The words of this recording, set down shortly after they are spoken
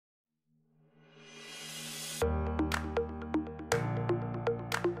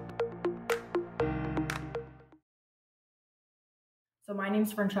So my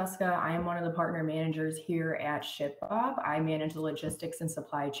name's Francesca. I am one of the partner managers here at ShipBob. I manage the logistics and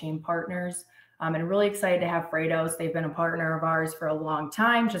supply chain partners. And really excited to have Freightos. They've been a partner of ours for a long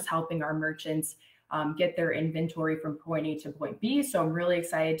time, just helping our merchants get their inventory from point A to point B. So I'm really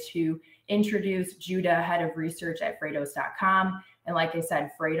excited to introduce Judah, head of research at Freightos.com. And like I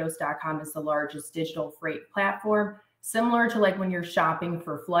said, Freightos.com is the largest digital freight platform. Similar to like when you're shopping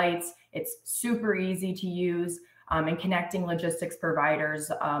for flights, it's super easy to use. And connecting logistics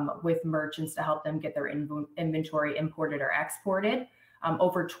providers with merchants to help them get their inventory imported or exported.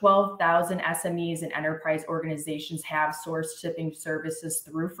 Over 12,000 SMEs and enterprise organizations have sourced shipping services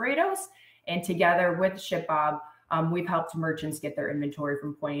through Freightos. And together with ShipBob, we've helped merchants get their inventory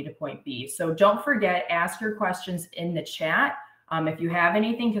from point A to point B. So don't forget, ask your questions in the chat if you have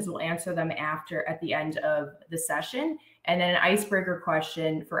anything, because we'll answer them at the end of the session. And then an icebreaker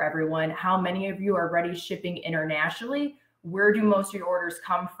question for everyone. How many of you are already shipping internationally? Where do most of your orders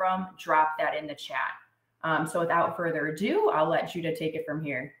come from? Drop that in the chat. So without further ado, I'll let Judah take it from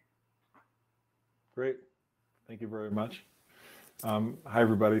here. Great. Thank you very much. Hi,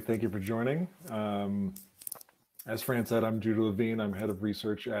 everybody. Thank you for joining. As Fran said, I'm Judah Levine. I'm head of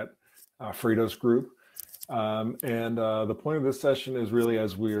research at Freightos Group. The point of this session is really,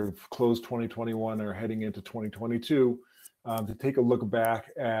 as we've closed 2021 and are heading into 2022, to take a look back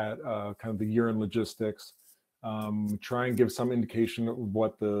at kind of the year in logistics, try and give some indication of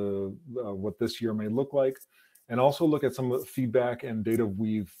what this year may look like, and also look at some of the feedback and data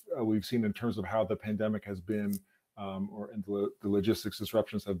we've seen in terms of how the pandemic has been, the logistics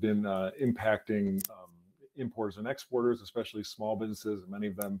disruptions have been impacting importers and exporters, especially small businesses, many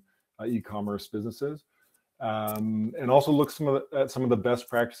of them e-commerce businesses. And also look at some of the best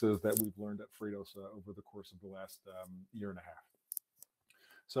practices that we've learned at Freightos over the course of the last year and a half.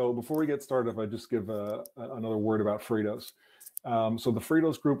 So before we get started, if I just give another word about Freightos. So the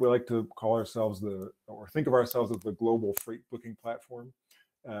Freightos Group, we like to call ourselves think of ourselves as the global freight booking platform,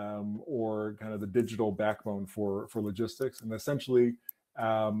 or kind of the digital backbone for logistics. And essentially,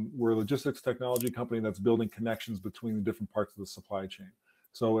 we're a logistics technology company that's building connections between the different parts of the supply chain.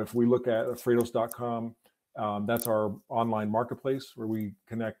 So if we look at Freightos.com, that's our online marketplace where we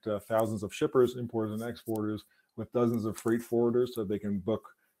connect thousands of shippers, importers, and exporters with dozens of freight forwarders so they can book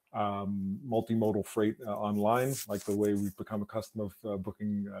multimodal freight online, like the way we've become accustomed of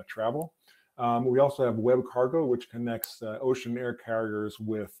booking travel. We also have web cargo, which connects ocean air carriers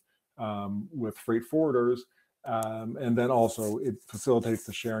with freight forwarders. And then also it facilitates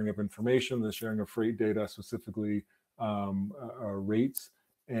the sharing of information, the sharing of freight data, specifically rates,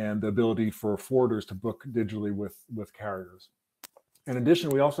 and the ability for forwarders to book digitally with carriers. In addition,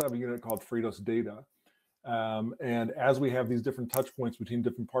 we also have a unit called Freightos Data. And as we have these different touch points between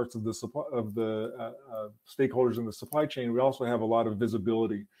different parts of the stakeholders in the supply chain, we also have a lot of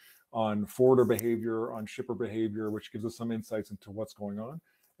visibility on forwarder behavior, on shipper behavior, which gives us some insights into what's going on.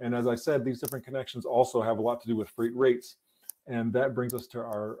 And as I said, these different connections also have a lot to do with freight rates. And that brings us to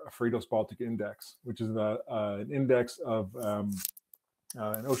our Freightos Baltic Index, which is an index of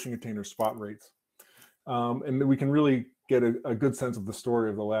an ocean container spot rates. And we can really get a good sense of the story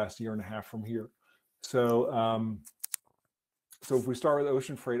of the last year and a half from here. So, so if we start with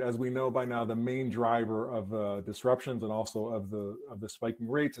ocean freight, as we know by now, the main driver of disruptions and also of the spiking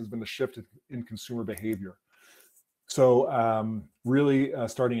rates has been the shift in consumer behavior. So really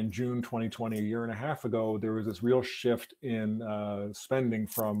starting in June 2020, a year and a half ago, there was this real shift in spending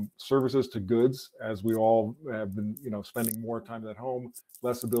from services to goods, as we all have been spending more time at home,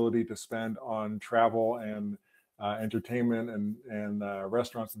 less ability to spend on travel and entertainment and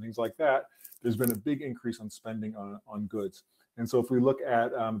restaurants and things like that. There's been a big increase on spending on goods. And so if we look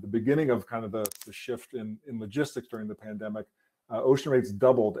at the beginning of kind of the shift in logistics during the pandemic, ocean rates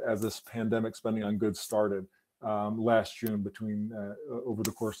doubled as this pandemic spending on goods started last June over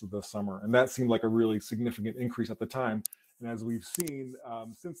the course of the summer. And that seemed like a really significant increase at the time. And as we've seen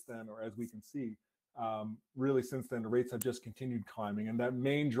since then, or as we can see, really since then, the rates have just continued climbing. And that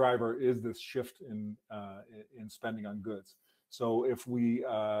main driver is this shift in spending on goods. So if we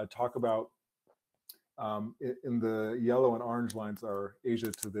talk about in the yellow and orange lines are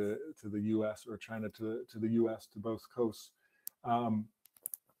Asia to the US, or China to the US, to both coasts.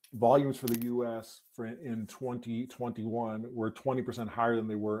 Volumes for the US in 2021 were 20% higher than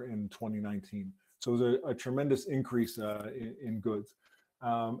they were in 2019. So it was a tremendous increase in goods.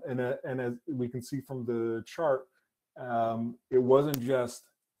 And as we can see from the chart, it wasn't just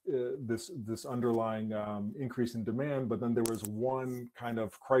this underlying increase in demand, but then there was one kind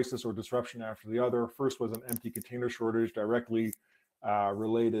of crisis or disruption after the other. First was an empty container shortage directly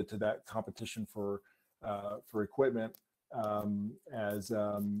related to that competition for equipment. as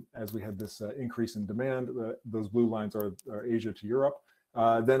we had this increase in demand. Those blue lines are Asia to Europe.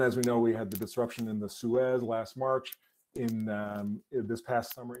 Then, as we know, we had the disruption in the Suez last March. In this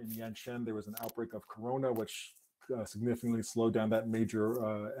past summer in Yanshan, there was an outbreak of corona, which significantly slowed down that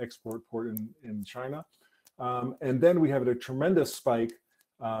major export port in China. And then we have a tremendous spike,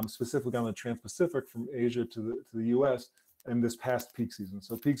 specifically on the Trans-Pacific from Asia to the US in this past peak season.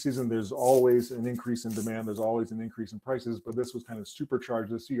 So peak season, there's always an increase in demand, there's always an increase in prices, but this was kind of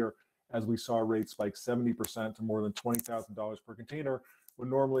supercharged this year as we saw rates spike 70% to more than $20,000 per container, when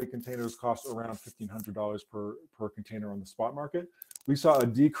normally containers cost around $1,500 per container on the spot market. We saw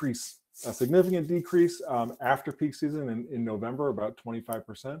a significant decrease after peak season in November, about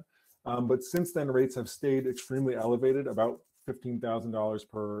 25%. But since then, rates have stayed extremely elevated, about $15,000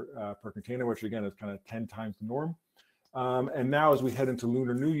 per container, which again is kind of 10 times the norm. And now, as we head into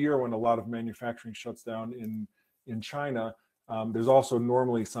Lunar New Year, when a lot of manufacturing shuts down in China, there's also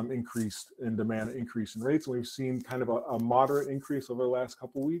normally some increase in demand, increase in rates. And we've seen kind of a moderate increase over the last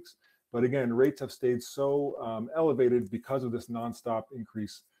couple of weeks. But again, rates have stayed so elevated because of this nonstop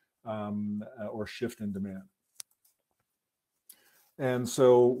increase or shift in demand. And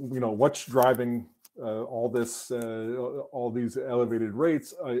so, what's driving all these elevated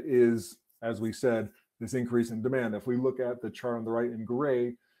rates is, as we said, this increase in demand. If we look at the chart on the right in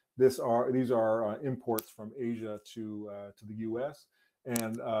gray, these are imports from Asia to the U.S.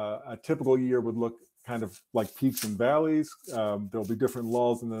 And a typical year would look kind of like peaks and valleys. There'll be different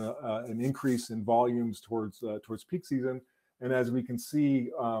lulls and an increase in volumes towards peak season. And as we can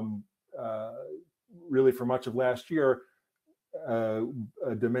see, really for much of last year,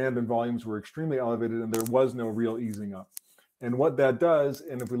 demand and volumes were extremely elevated, and there was no real easing up. And what that does,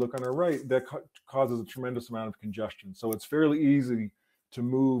 and if we look on our right, that causes a tremendous amount of congestion. So it's fairly easy to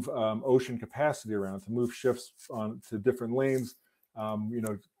move ocean capacity around, to move ships to different lanes,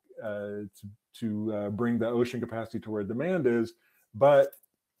 to bring the ocean capacity to where demand is. But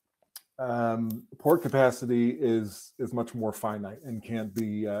port capacity is much more finite and can't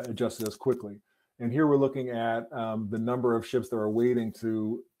be adjusted as quickly. And here we're looking at the number of ships that are waiting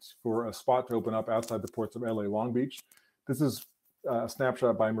for a spot to open up outside the ports of LA Long Beach. This is a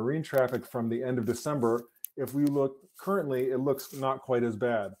snapshot by marine traffic from the end of December. If we look currently, it looks not quite as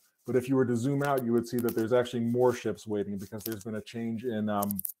bad. But if you were to zoom out, you would see that there's actually more ships waiting, because there's been a change in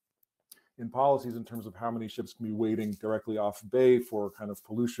policies in terms of how many ships can be waiting directly off bay for kind of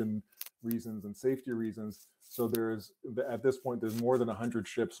pollution reasons and safety reasons. So at this point, there's more than 100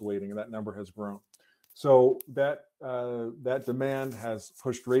 ships waiting, and that number has grown. So that demand has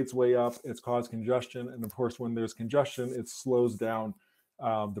pushed rates way up. It's caused congestion, and of course, when there's congestion, it slows down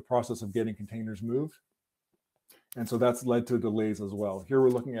the process of getting containers moved. And so that's led to delays as well. Here we're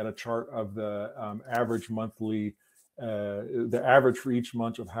looking at a chart of the average monthly, the average for each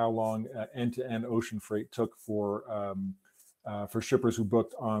month of how long end-to-end ocean freight took for shippers who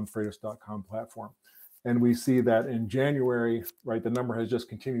booked on Freightos.com platform. And we see that in January, right, the number has just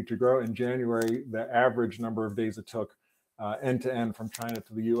continued to grow. In January, the average number of days it took end-to-end from China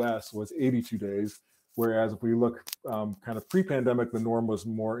to the US was 82 days. Whereas if we look kind of pre-pandemic, the norm was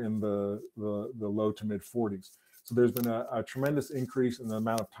more in the low to mid 40s. So there's been a tremendous increase in the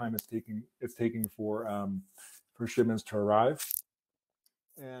amount of time it's taking for shipments to arrive.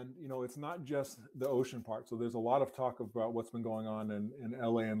 And it's not just the ocean part. So there's a lot of talk about what's been going on in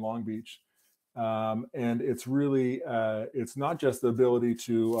LA and Long Beach. And it's really, it's not just the ability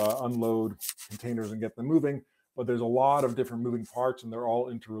to unload containers and get them moving, but there's a lot of different moving parts, and they're all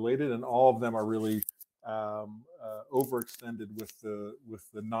interrelated, and all of them are really overextended with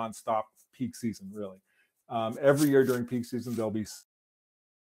the nonstop peak season, really. Every year during peak season, there'll be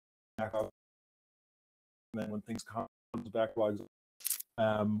backlogs, and then when things come, backlogs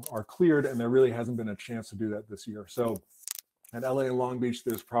are cleared, and there really hasn't been a chance to do that this year. So at LA and Long Beach,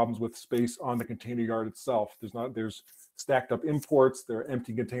 there's problems with space on the container yard itself. There's stacked up imports, there are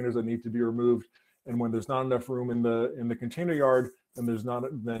empty containers that need to be removed, and when there's not enough room in the container yard, then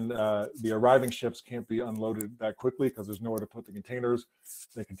the arriving ships can't be unloaded that quickly because there's nowhere to put the containers.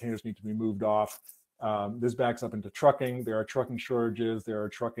 The containers need to be moved off. This backs up into trucking. There are trucking shortages. There are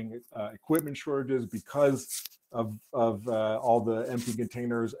trucking equipment shortages because of all the empty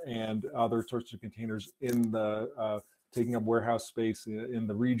containers and other sorts of containers in the taking up warehouse space in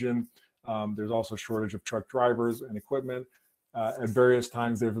the region. There's also a shortage of truck drivers and equipment. At various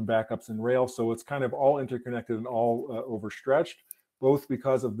times, there have been backups in rail. So it's kind of all interconnected and all overstretched, both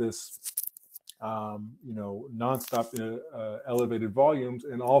because of this nonstop elevated volumes,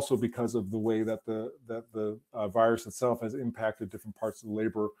 and also because of the way that the virus itself has impacted different parts of the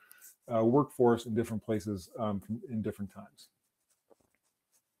labor workforce in different places in different times.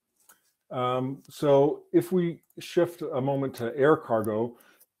 So if we shift a moment to air cargo,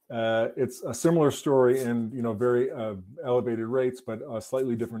 it's a similar story in very elevated rates, but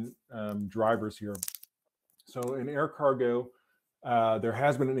slightly different drivers here. So in air cargo, there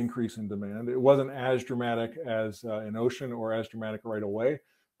has been an increase in demand. It wasn't as dramatic as in ocean or as dramatic right away,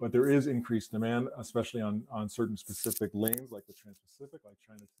 but there is increased demand, especially on certain specific lanes like the Trans-Pacific, like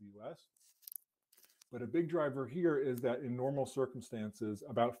China to the US. But a big driver here is that in normal circumstances,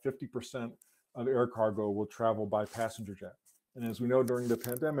 about 50% of air cargo will travel by passenger jet. And as we know during the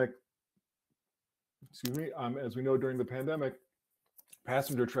pandemic,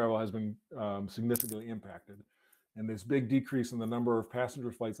 passenger travel has been significantly impacted. And this big decrease in the number of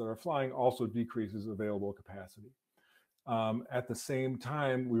passenger flights that are flying also decreases available capacity. At the same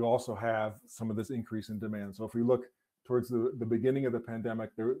time, we also have some of this increase in demand. So if we look towards the beginning of the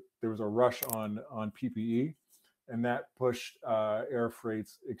pandemic, there was a rush on PPE, and that pushed air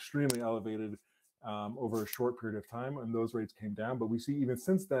freights extremely elevated over a short period of time, and those rates came down. But we see even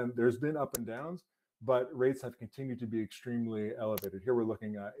since then, there's been up and downs, but rates have continued to be extremely elevated. Here we're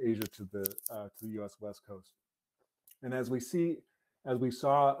looking at Asia to the US West Coast. And as we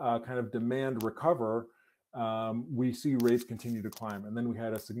saw kind of demand recover, we see rates continue to climb. And then we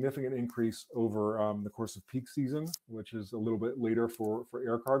had a significant increase over the course of peak season, which is a little bit later for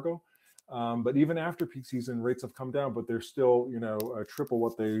air cargo. But even after peak season, rates have come down, but they're still, triple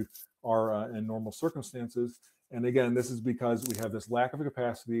what they are in normal circumstances. And again, this is because we have this lack of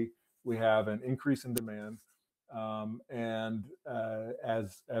capacity, we have an increase in demand, and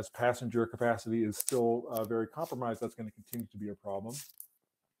as passenger capacity is still very compromised, that's going to continue to be a problem.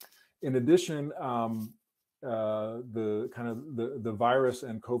 In addition, the virus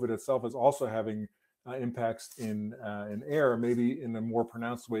and COVID itself is also having impacts in air, maybe in a more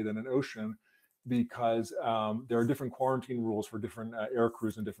pronounced way than in ocean, because there are different quarantine rules for different air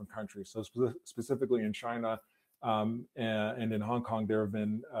crews in different countries. So specifically in China and in Hong Kong, there have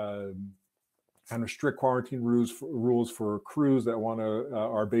been kind of strict quarantine rules for crews that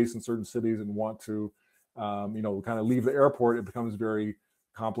are based in certain cities and want to kind of leave the airport. It becomes very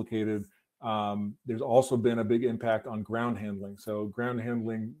complicated. There's also been a big impact on ground handling. So ground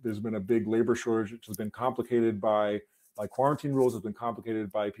handling, there's been a big labor shortage, which has been complicated by quarantine rules, has been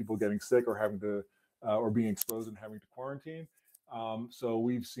complicated by people getting sick or having to or being exposed and having to quarantine. So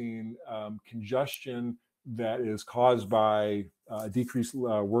we've seen congestion that is caused by decreased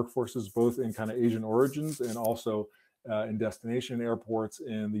workforces, both in kind of Asian origins and also in destination airports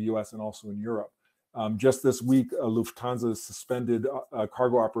in the US and also in Europe. Just this week, Lufthansa suspended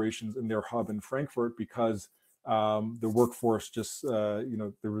cargo operations in their hub in Frankfurt because the workforce just,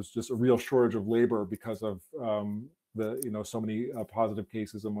 there was just a real shortage of labor because of so many positive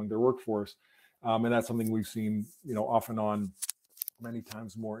cases among their workforce. And that's something we've seen, off and on many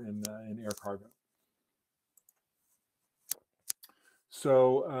times more in air cargo.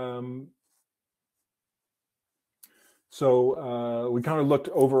 So we kind of looked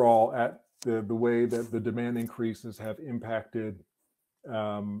overall at the way that the demand increases have impacted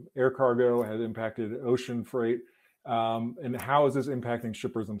air cargo, has impacted ocean freight, and how is this impacting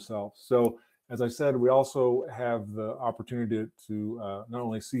shippers themselves? So as I said, we also have the opportunity to not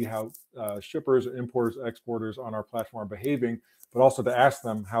only see how shippers, importers, exporters on our platform are behaving, but also to ask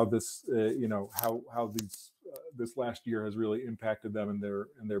them how this, this last year has really impacted them in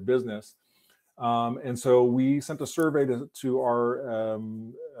their business. And so we sent a survey to our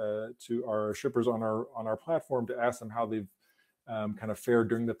shippers on our platform to ask them how they've kind of fared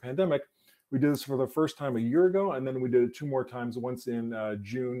during the pandemic. We did this for the first time a year ago, and then we did it 2 more times, once in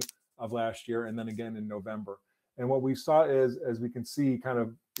June of last year, and then again in November. And what we saw is, as we can see, kind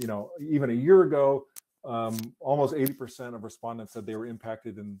of, even a year ago, almost 80% of respondents said they were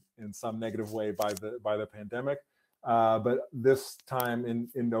impacted in some negative way by the pandemic. But this time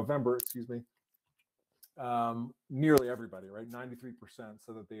in November, nearly everybody, right, 93%,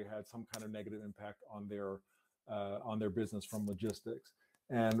 said that they had some kind of negative impact on their business from logistics.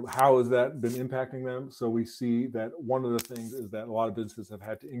 And how has that been impacting them? So we see that one of the things is that a lot of businesses have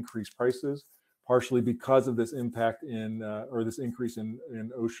had to increase prices, partially because of this impact or this increase in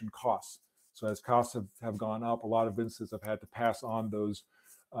ocean costs. So as costs have gone up, a lot of businesses have had to pass on those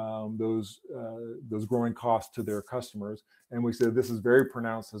growing costs to their customers. And we said this is very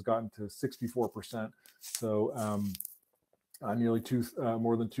pronounced, has gotten to 64%. So nearly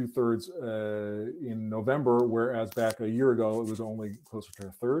more than 2/3 in November, whereas back a year ago, it was only closer to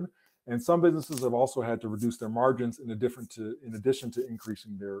 1/3. And some businesses have also had to reduce their margins in addition to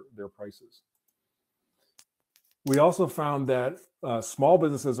increasing their prices. We also found that small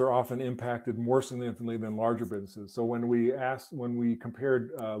businesses are often impacted more significantly than larger businesses. So when we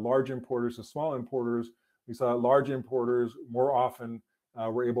compared large importers to small importers, we saw large importers more often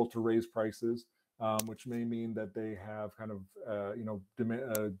were able to raise prices, which may mean that they have kind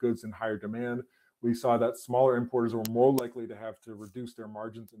of goods in higher demand. We saw that smaller importers were more likely to have to reduce their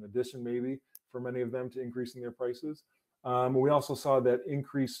margins in addition, maybe for many of them, to increasing their prices. We also saw that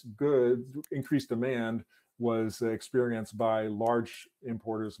increased demand was experienced by large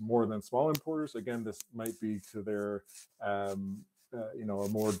importers more than small importers. Again, this might be to their a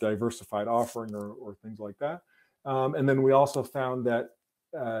more diversified offering or things like that. And then we also found that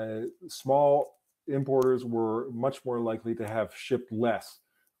small importers were much more likely to have shipped less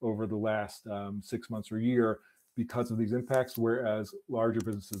over the last 6 months or year because of these impacts, whereas larger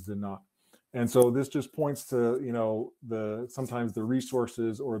businesses did not. And so this just points to sometimes the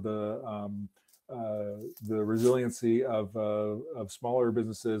resources or the resiliency of smaller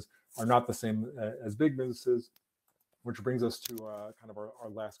businesses are not the same as big businesses, which brings us to kind of our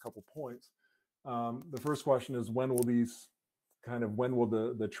last couple points. The first question is, when will the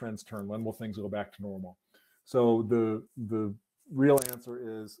trends turn? When will things go back to normal? So the real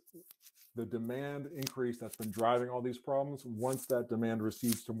answer is the demand increase that's been driving all these problems. Once that demand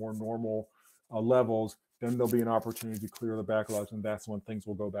recedes to more normal levels, then there'll be an opportunity to clear the backlogs, and that's when things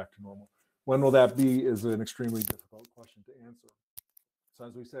will go back to normal. When will that be is an extremely difficult question to answer. So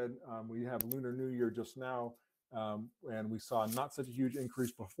as we said, we have Lunar New Year just now, and we saw not such a huge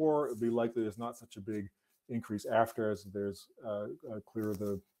increase before. It'd be likely there's not such a big increase after, as there's clear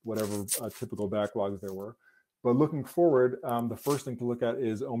the whatever typical backlogs there were. But looking forward, the first thing to look at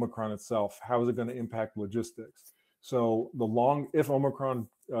is Omicron itself. How is it going to impact logistics? So if Omicron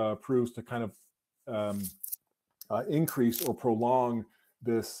proves to kind of increase or prolong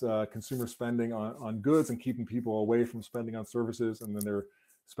this consumer spending on goods and keeping people away from spending on services, and then they're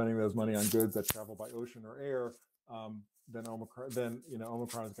spending those money on goods that travel by ocean or air, then Omicron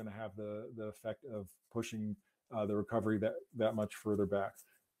is going to have the effect of pushing the recovery that much further back.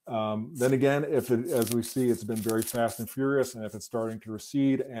 Then again, as we see, it's been very fast and furious, and if it's starting to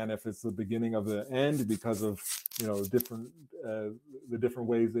recede, and if it's the beginning of the end because of the different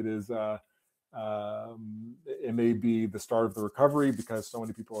ways it is. It may be the start of the recovery because so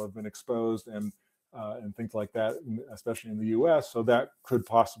many people have been exposed and things like that, especially in the U.S. So that could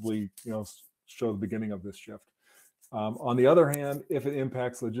possibly, show the beginning of this shift. On the other hand, if it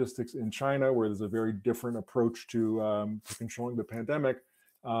impacts logistics in China, where there's a very different approach to controlling the pandemic,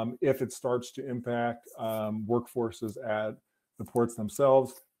 if it starts to impact workforces at the ports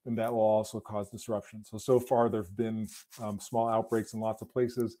themselves, then that will also cause disruption. So far there have been small outbreaks in lots of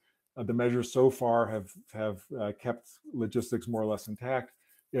places. The measures so far have kept logistics more or less intact.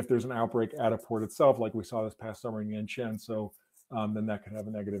 If there's an outbreak at a port itself, like we saw this past summer in Yantian, then that could have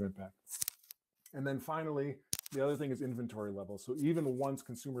a negative impact. And then finally, the other thing is inventory levels. So even once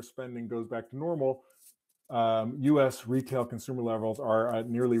consumer spending goes back to normal, U.S. retail consumer levels are at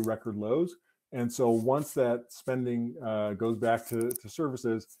nearly record lows. And so once that spending goes back to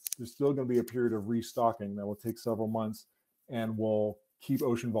services, there's still going to be a period of restocking that will take several months and will keep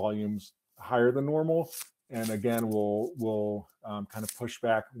ocean volumes higher than normal. And again, we'll kind of push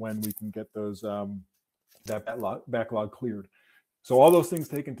back when we can get those that backlog cleared. So all those things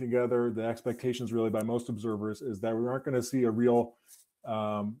taken together, the expectations really by most observers is that we aren't going to see a real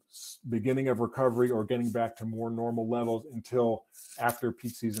beginning of recovery or getting back to more normal levels until after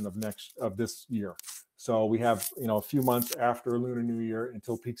peak season of this year. So we have a few months after Lunar New Year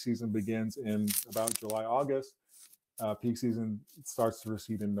until peak season begins in about July, August. Peak season starts to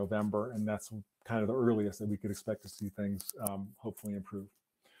recede in November, and that's kind of the earliest that we could expect to see things hopefully improve.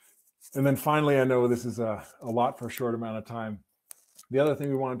 And then finally, I know this is a lot for a short amount of time. The other thing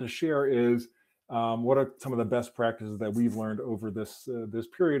we wanted to share is what are some of the best practices that we've learned over this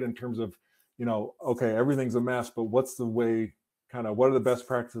period in terms of, okay, everything's a mess, but what's the way, what are the best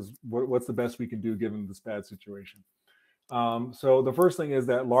practices? What's the best we can do given this bad situation? So the first thing is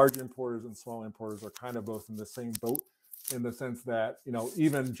that large importers and small importers are kind of both in the same boat, in the sense that,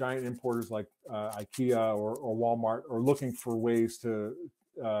 even giant importers like IKEA or Walmart are looking for ways to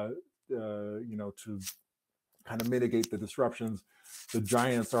kind of mitigate the disruptions. The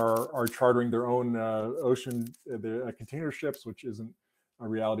giants are chartering their own ocean container ships, which isn't a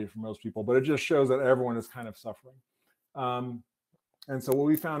reality for most people, but it just shows that everyone is kind of suffering. And so what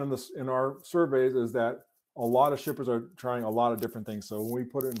we found in our surveys is that a lot of shippers are trying a lot of different things. So when we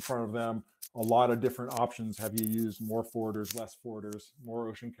put it in front of them, a lot of different options. Have you used more forwarders, less forwarders, more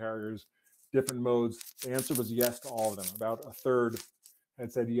ocean carriers, different modes? The answer was yes to all of them. About a third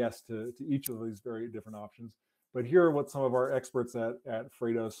had said yes to each of these very different options. But here are what some of our experts at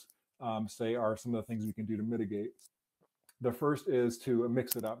Freightos say are some of the things we can do to mitigate. The first is to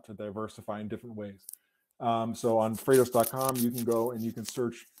mix it up, to diversify in different ways. So on Freightos.com, you can go and you can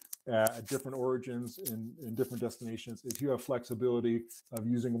search at different origins in different destinations. If you have flexibility of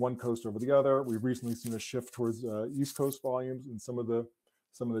using one coast over the other, we've recently seen a shift towards East Coast volumes in some of the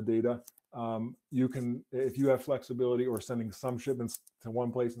data. You can, if you have flexibility or sending some shipments to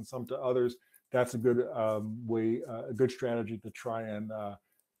one place and some to others, that's a good way, a good strategy to try and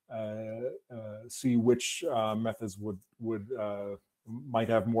see which methods might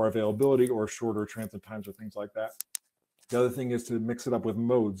have more availability or shorter transit times or things like that. The other thing is to mix it up with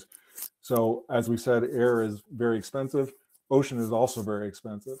modes. So as we said, air is very expensive. Ocean is also very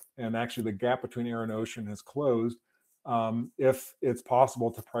expensive. And actually the gap between air and ocean has closed. If it's possible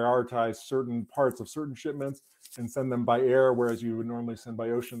to prioritize certain parts of certain shipments and send them by air, whereas you would normally send by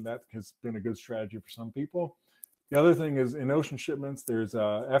ocean, that has been a good strategy for some people. The other thing is in ocean shipments, there's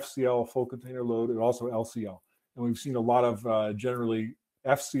FCL, full container load, and also LCL. And we've seen a lot of generally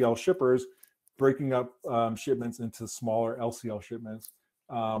FCL shippers breaking up shipments into smaller LCL shipments,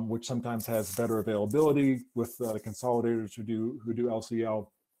 which sometimes has better availability with consolidators who do LCL.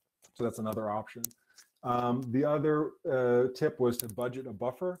 So that's another option. The other tip was to budget a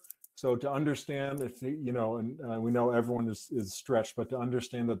buffer. So to understand, if you know, and we know everyone is stretched, but to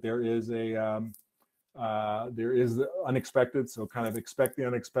understand that there is the unexpected. So kind of expect the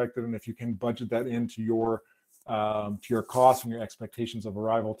unexpected, and if you can budget that into your costs and your expectations of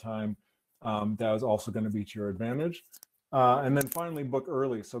arrival time, that is also going to be to your advantage. And then finally, book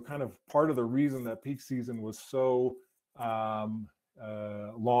early. So kind of part of the reason that peak season was so long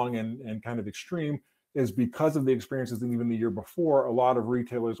and kind of extreme is because of the experiences, and even the year before, a lot of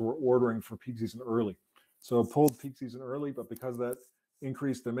retailers were ordering for peak season early. So pulled peak season early, but because of that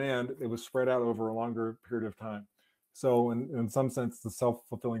increased demand, it was spread out over a longer period of time. So in some sense, the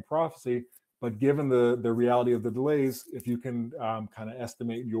self-fulfilling prophecy, but given the reality of the delays, if you can kind of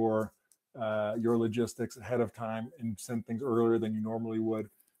estimate your logistics ahead of time and send things earlier than you normally would,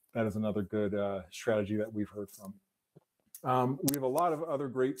 that is another good strategy that we've heard from. We have a lot of other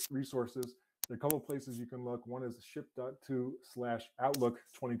great resources. There are a couple of places you can look. One is ship.to/outlook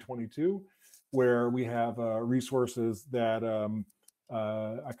 2022, where we have resources that are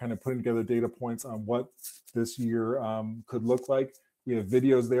kind of putting together data points on what this year could look like. We have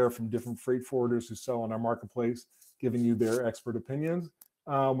videos there from different freight forwarders who sell on our marketplace, giving you their expert opinions.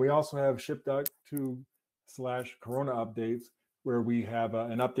 We also have ship.to/corona updates, where we have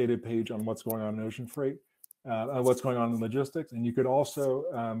an updated page on what's going on in ocean freight, what's going on in logistics. And you could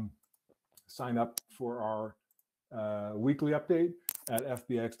also sign up for our weekly update at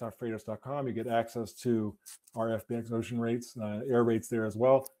fbx.freightos.com. You get access to our FBX ocean rates, air rates there as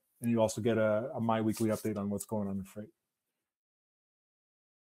well. And you also get a my weekly update on what's going on in freight.